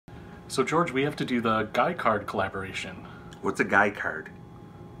So George, we have to do the Guy Card collaboration. What's a Guy card?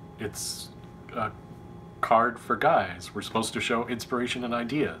 It's a card for guys. We're supposed to show inspiration and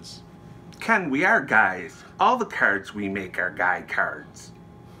ideas. Ken, we are guys. All the cards we make are Guy cards.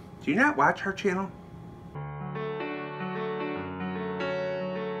 Do you not watch our channel?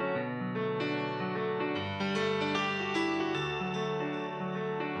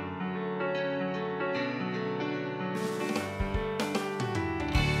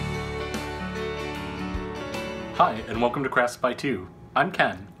 Hi, and welcome to Crafts by Two. I'm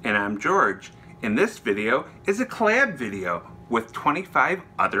Ken. And I'm George. And this video is a collab video with 25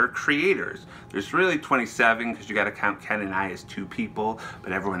 other creators. There's really 27 because you got to count Ken and I as two people,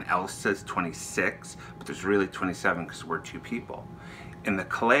 but everyone else says 26, but there's really 27 because we're two people. And the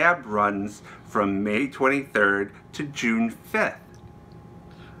collab runs from May 23rd to June 5th.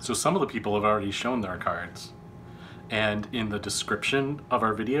 So some of the people have already shown their cards. And in the description of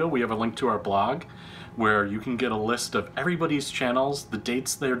our video, we have a link to our blog where you can get a list of everybody's channels, the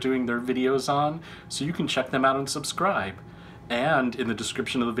dates they're doing their videos on, so you can check them out and subscribe. And in the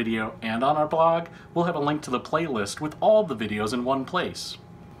description of the video and on our blog, we'll have a link to the playlist with all the videos in one place.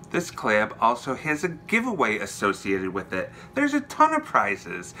 This collab also has a giveaway associated with it. There's a ton of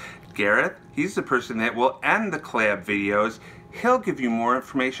prizes. Gareth, he's the person that will end the collab videos. He'll give you more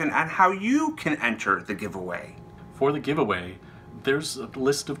information on how you can enter the giveaway. For the giveaway, there's a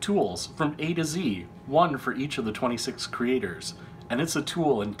list of tools from A to Z, one for each of the 26 creators, and it's a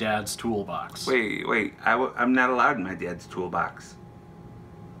tool in Dad's toolbox. Wait, I'm not allowed in my dad's toolbox.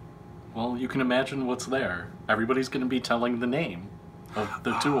 Well, you can imagine what's there. Everybody's going to be telling the name of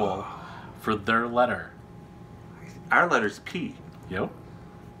the tool for their letter. Our letter's P. Yep.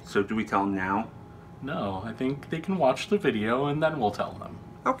 So do we tell them now? No, I think they can watch the video and then we'll tell them.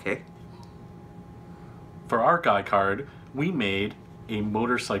 Okay. For our Guy card, we made a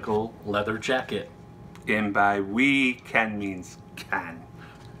motorcycle leather jacket. And by we, Ken means Ken.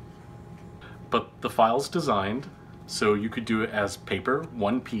 But the file's designed so you could do it as paper,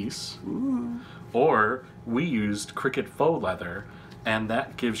 one piece. Ooh. Or we used Cricut Faux Leather, and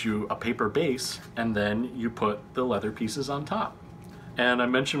that gives you a paper base, and then you put the leather pieces on top. And I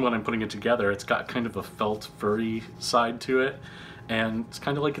mentioned when I'm putting it together, it's got kind of a felt furry side to it, and it's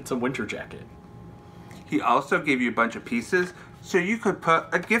kind of like it's a winter jacket. He also gave you a bunch of pieces so you could put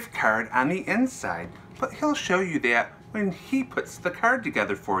a gift card on the inside, but he'll show you that when he puts the card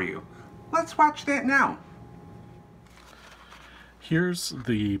together for you. Let's watch that now. Here's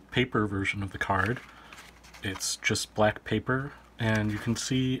the paper version of the card. It's just black paper, and you can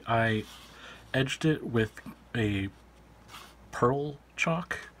see I edged it with a pearl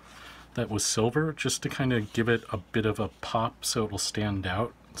chalk that was silver just to kind of give it a bit of a pop so it'll stand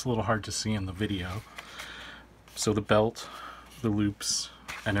out. It's a little hard to see in the video. So the belt, the loops,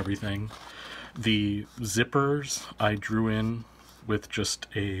 and everything. The zippers I drew in with just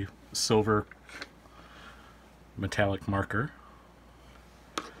a silver metallic marker.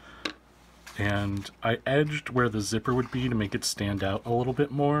 And I edged where the zipper would be to make it stand out a little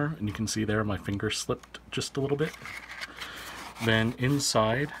bit more. And you can see there my finger slipped just a little bit. Then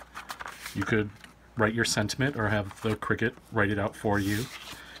inside, you could write your sentiment or have the Cricut write it out for you.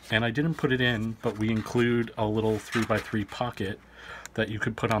 And I didn't put it in, but we include a little 3x3 pocket that you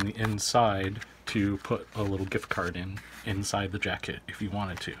could put on the inside to put a little gift card in inside the jacket if you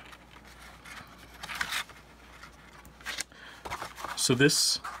wanted to. So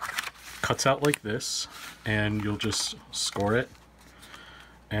this cuts out like this, and you'll just score it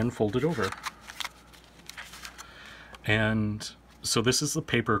and fold it over. And so this is the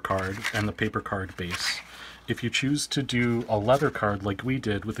paper card and the paper card base. If you choose to do a leather card like we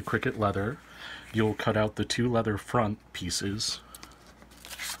did with the Cricut leather, you'll cut out the two leather front pieces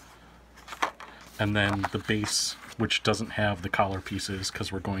and then the base, which doesn't have the collar pieces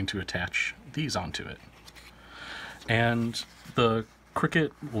because we're going to attach these onto it. And the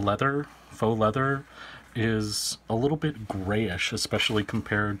Cricut leather, faux leather, is a little bit grayish, especially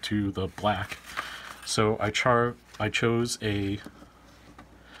compared to the black. So I chose a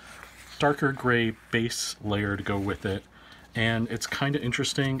darker gray base layer to go with it, and it's kind of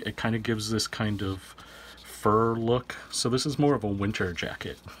interesting. It kind of gives this kind of fur look. So this is more of a winter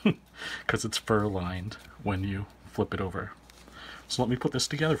jacket because it's fur lined when you flip it over. So let me put this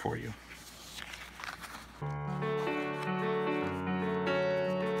together for you.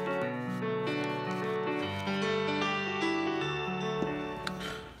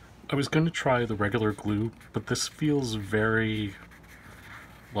 I was going to try the regular glue, but this feels very,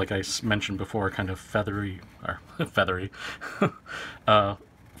 like I mentioned before, kind of feathery, or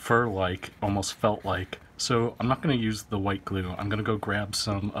fur-like, almost felt like. So I'm not going to use the white glue. I'm going to go grab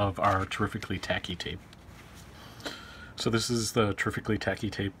some of our terrifically tacky tape. So this is the terrifically tacky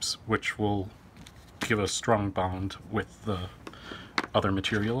tapes, which will give a strong bond with the other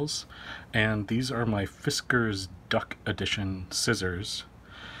materials. And these are my Fiskars Duck Edition scissors.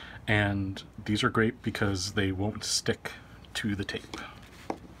 And these are great because they won't stick to the tape.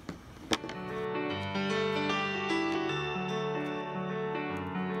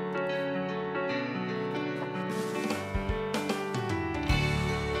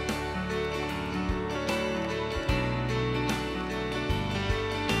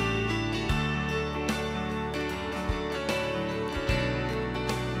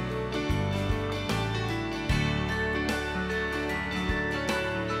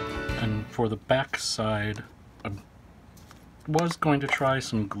 And for the back side, I was going to try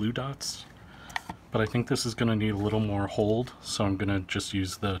some glue dots, but I think this is going to need a little more hold, so I'm going to just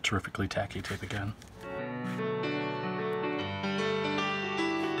use the terrifically tacky tape again.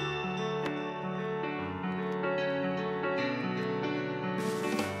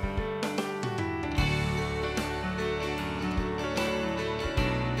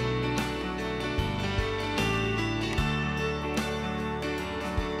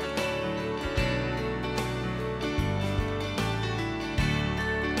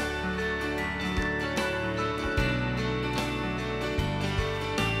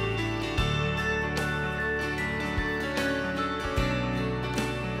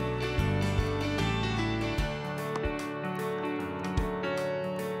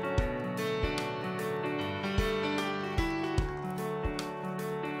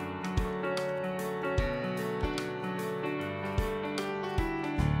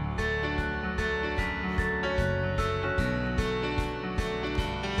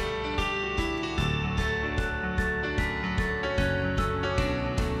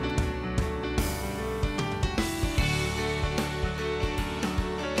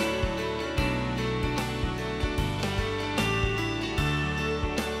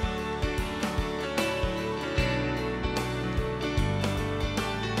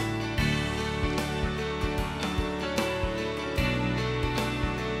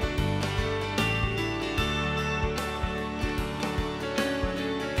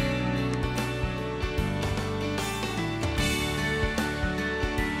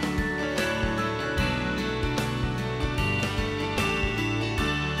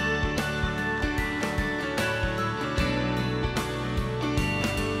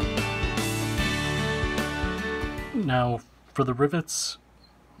 Now, for the rivets,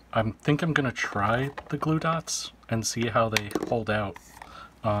 I think I'm going to try the glue dots and see how they hold out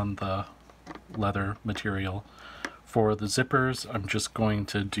on the leather material. For the zippers, I'm just going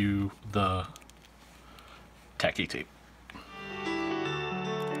to do the tacky tape.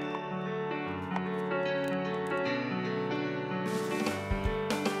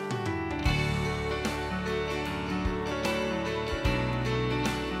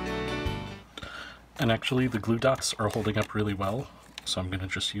 And actually, the glue dots are holding up really well, so I'm going to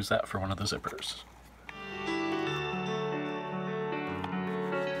just use that for one of the zippers.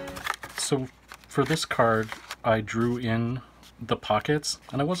 So for this card, I drew in the pockets,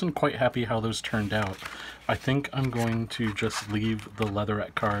 and I wasn't quite happy how those turned out. I think I'm going to just leave the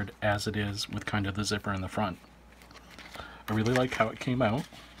leatherette card as it is with kind of the zipper in the front. I really like how it came out,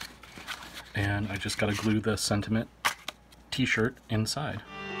 and I just got to glue the sentiment t-shirt inside.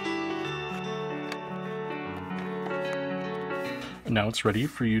 Now it's ready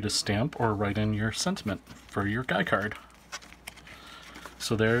for you to stamp or write in your sentiment for your Guy card.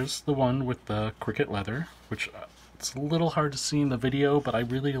 So there's the one with the Cricut leather, which it's a little hard to see in the video, but I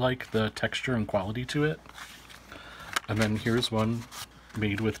really like the texture and quality to it. And then here's one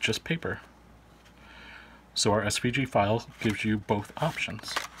made with just paper. So our SVG file gives you both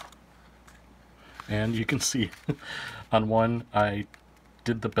options. And you can see on one I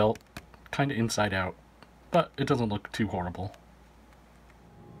did the belt kind of inside out, but it doesn't look too horrible.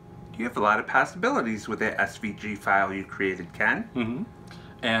 You have a lot of possibilities with that SVG file you created, Ken. Mm-hmm.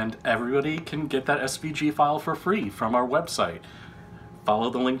 And everybody can get that SVG file for free from our website. Follow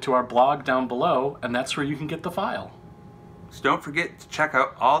the link to our blog down below, and that's where you can get the file. So don't forget to check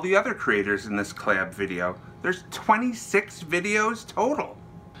out all the other creators in this collab video. There's 26 videos total.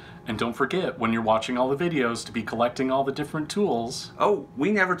 And don't forget, when you're watching all the videos, to be collecting all the different tools. Oh,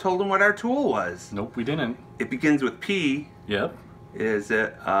 we never told them what our tool was. Nope, we didn't. It begins with P. Yep. Is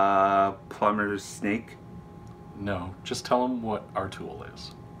it a plumber's snake? No, just tell them what our tool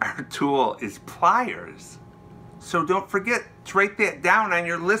is. Our tool is pliers. So don't forget to write that down on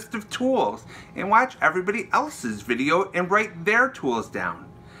your list of tools and watch everybody else's video and write their tools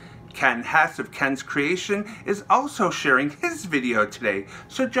down. Ken Hess of Ken's Creation is also sharing his video today,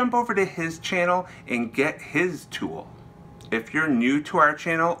 so jump over to his channel and get his tool. If you're new to our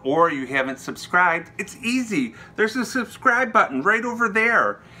channel or you haven't subscribed, it's easy. There's a subscribe button right over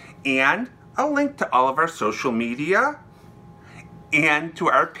there and a link to all of our social media and to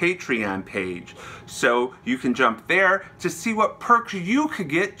our Patreon page. So you can jump there to see what perks you could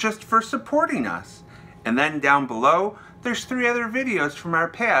get just for supporting us. And then down below, there's 3 other videos from our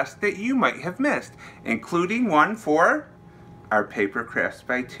past that you might have missed, including one for our Paper Crafts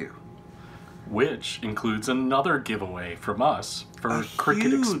by 2. Which includes another giveaway from us for Cricut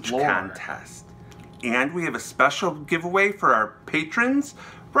huge Explorer contest. And we have a special giveaway for our patrons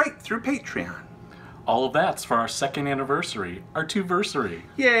right through Patreon. All of that's for our 2nd anniversary, our 2versary.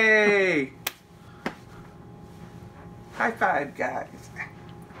 Yay! High five, guys.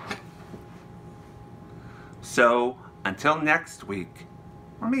 So, until next week,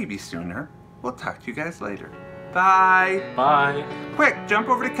 or maybe sooner, we'll talk to you guys later. Bye! Bye! Quick, jump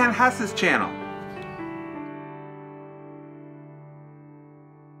over to Ken Hess's channel.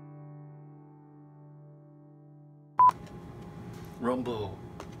 Rumble.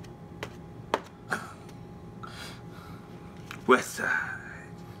 West Side.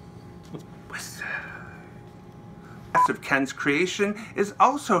 West Side. Of Ken's Creation is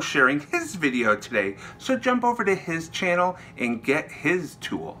also sharing his video today, so jump over to his channel and get his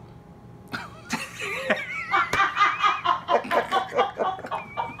tool.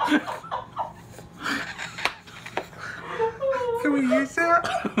 Can we use that?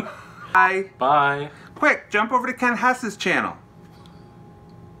 Bye. Bye. Quick, jump over to Ken Hess's channel.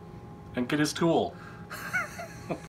 And get his tool.